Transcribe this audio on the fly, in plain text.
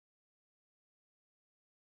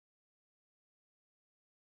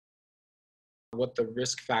what the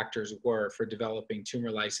risk factors were for developing tumor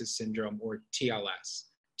lysis syndrome, or TLS.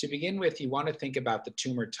 To begin with, you want to think about the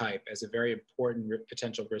tumor type as a very important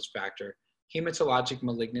potential risk factor. Hematologic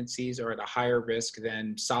malignancies are at a higher risk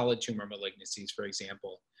than solid tumor malignancies, for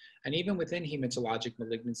example. And even within hematologic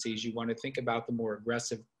malignancies, you want to think about the more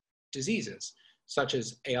aggressive diseases, such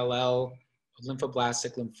as ALL,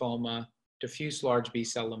 lymphoblastic lymphoma, diffuse large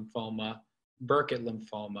B-cell lymphoma, Burkitt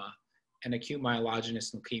lymphoma, and acute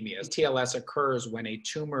myelogenous leukemia. TLS occurs when a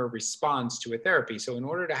tumor responds to a therapy. So in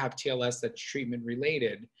order to have TLS that's treatment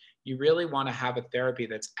related, you really want to have a therapy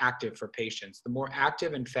that's active for patients. The more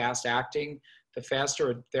active and fast acting, the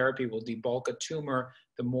faster a therapy will debulk a tumor,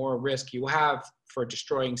 the more risk you have for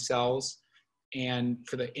destroying cells and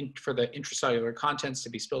for the intracellular contents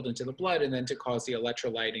to be spilled into the blood, and then to cause the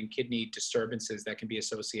electrolyte and kidney disturbances that can be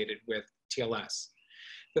associated with TLS.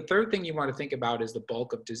 The third thing you want to think about is the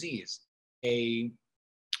bulk of disease. A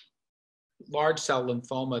large cell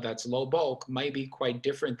lymphoma that's low bulk might be quite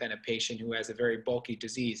different than a patient who has a very bulky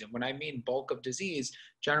disease. And when I mean bulk of disease,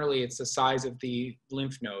 generally it's the size of the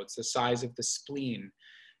lymph nodes, the size of the spleen,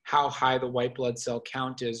 how high the white blood cell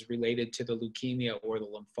count is related to the leukemia or the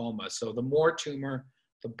lymphoma. So the more tumor,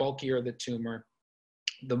 the bulkier the tumor,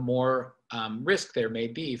 the more risk there may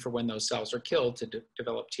be for when those cells are killed to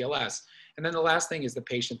develop TLS. And then the last thing is the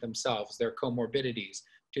patient themselves, their comorbidities.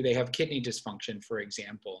 Do they have kidney dysfunction, for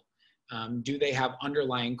example? Do they have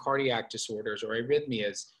underlying cardiac disorders or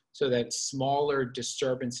arrhythmias, so that smaller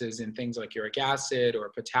disturbances in things like uric acid or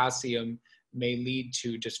potassium may lead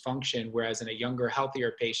to dysfunction, whereas in a younger,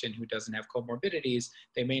 healthier patient who doesn't have comorbidities,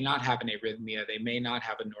 they may not have an arrhythmia, they may not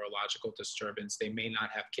have a neurological disturbance, they may not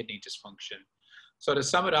have kidney dysfunction. So to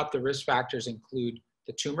sum it up, the risk factors include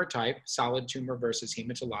the tumor type, solid tumor versus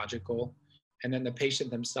hematological, and then the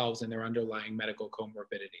patient themselves and their underlying medical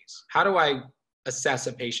comorbidities. How do I assess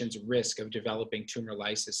a patient's risk of developing tumor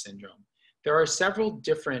lysis syndrome? There are several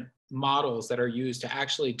different models that are used to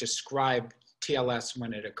actually describe TLS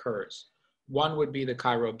when it occurs. One would be the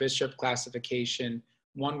Cairo-Bishop classification.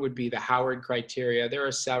 One would be the Howard criteria. There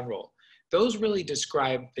are several. Those really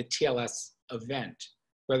describe the TLS event,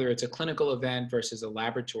 whether it's a clinical event versus a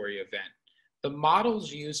laboratory event. The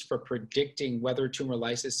models used for predicting whether tumor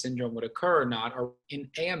lysis syndrome would occur or not are in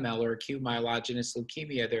AML, or acute myelogenous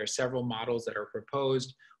leukemia. There are several models that are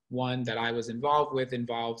proposed. One that I was involved with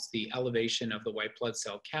involves the elevation of the white blood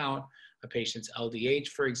cell count, a patient's LDH,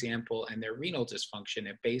 for example, and their renal dysfunction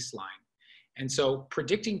at baseline. And so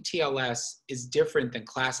predicting TLS is different than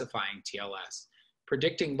classifying TLS.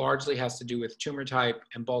 Predicting largely has to do with tumor type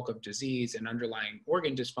and bulk of disease and underlying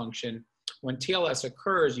organ dysfunction. When TLS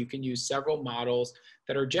occurs, you can use several models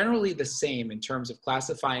that are generally the same in terms of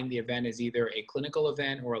classifying the event as either a clinical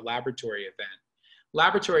event or a laboratory event.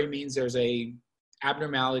 Laboratory means there's a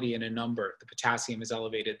abnormality in a number. The potassium is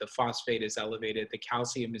elevated, the phosphate is elevated, the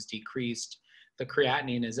calcium is decreased, the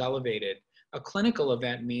creatinine is elevated. A clinical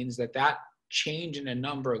event means that that change in a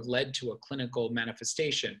number led to a clinical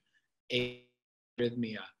manifestation,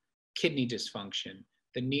 arrhythmia, kidney dysfunction,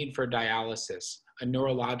 the need for dialysis, a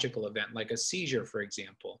neurological event like a seizure, for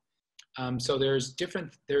example. So there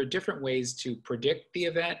are different ways to predict the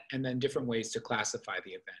event and then different ways to classify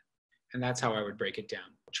the event. And that's how I would break it down.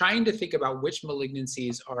 Trying to think about which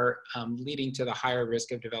malignancies are leading to the higher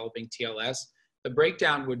risk of developing TLS, the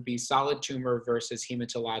breakdown would be solid tumor versus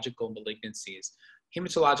hematological malignancies.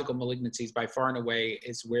 Hematological malignancies, by far and away,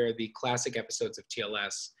 is where the classic episodes of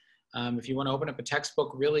TLS. If you want to open up a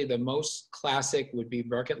textbook, really the most classic would be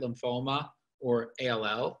Burkitt lymphoma or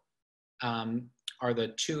ALL, are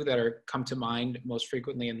the two that come to mind most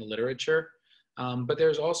frequently in the literature. But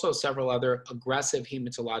there's also several other aggressive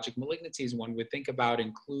hematologic malignancies one would think about,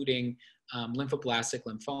 including lymphoblastic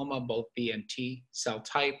lymphoma, both B and T cell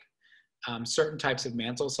type, certain types of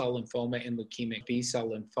mantle cell lymphoma and leukemic B-cell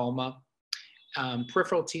lymphoma,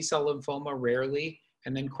 peripheral T-cell lymphoma rarely,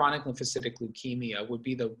 and then chronic lymphocytic leukemia would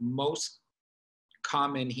be the most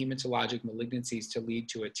common hematologic malignancies to lead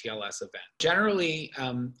to a TLS event. Generally,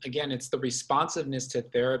 again, it's the responsiveness to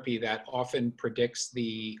therapy that often predicts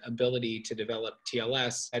the ability to develop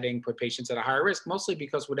TLS. I think put patients at a higher risk, mostly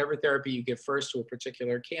because whatever therapy you give first to a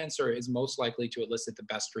particular cancer is most likely to elicit the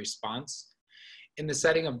best response. In the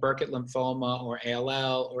setting of Burkitt lymphoma or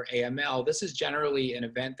ALL or AML, this is generally an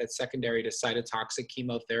event that's secondary to cytotoxic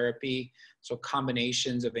chemotherapy, so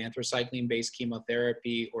combinations of anthracycline-based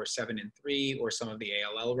chemotherapy or 7+3 or some of the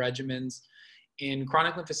ALL regimens. In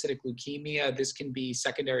chronic lymphocytic leukemia, this can be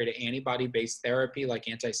secondary to antibody-based therapy like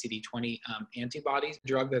anti-CD20 antibodies. The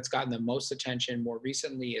drug that's gotten the most attention more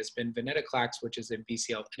recently has been venetoclax, which is an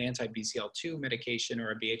anti-BCL2 medication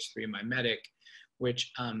or a BH3 mimetic,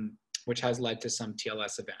 which which has led to some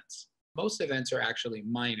TLS events. Most events are actually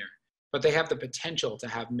minor, but they have the potential to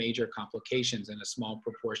have major complications in a small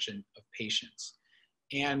proportion of patients.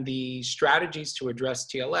 And the strategies to address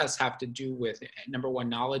TLS have to do with, number one,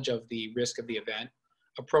 knowledge of the risk of the event,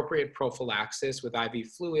 appropriate prophylaxis with IV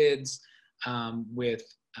fluids, with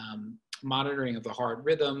monitoring of the heart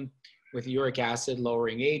rhythm, with uric acid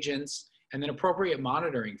lowering agents, and then appropriate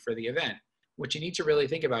monitoring for the event. What you need to really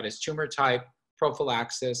think about is tumor type,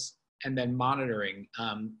 prophylaxis, and then monitoring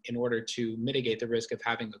in order to mitigate the risk of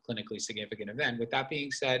having a clinically significant event. With that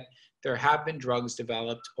being said, there have been drugs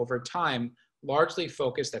developed over time, largely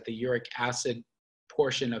focused at the uric acid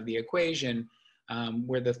portion of the equation,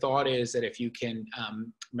 where the thought is that if you can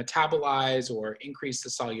metabolize or increase the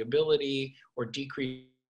solubility or decrease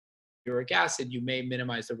uric acid, you may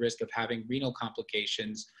minimize the risk of having renal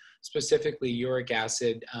complications, specifically uric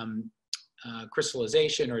acid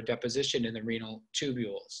crystallization or deposition in the renal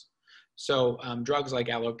tubules. So drugs like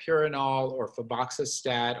allopurinol or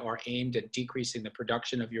febuxostat are aimed at decreasing the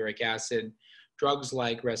production of uric acid. Drugs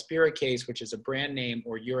like respiricase, which is a brand name,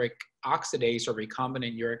 or uric oxidase or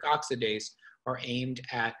recombinant uric oxidase, are aimed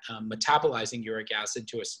at metabolizing uric acid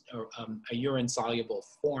to a urine-soluble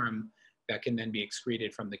form that can then be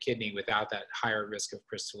excreted from the kidney without that higher risk of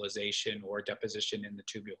crystallization or deposition in the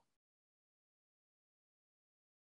tubule.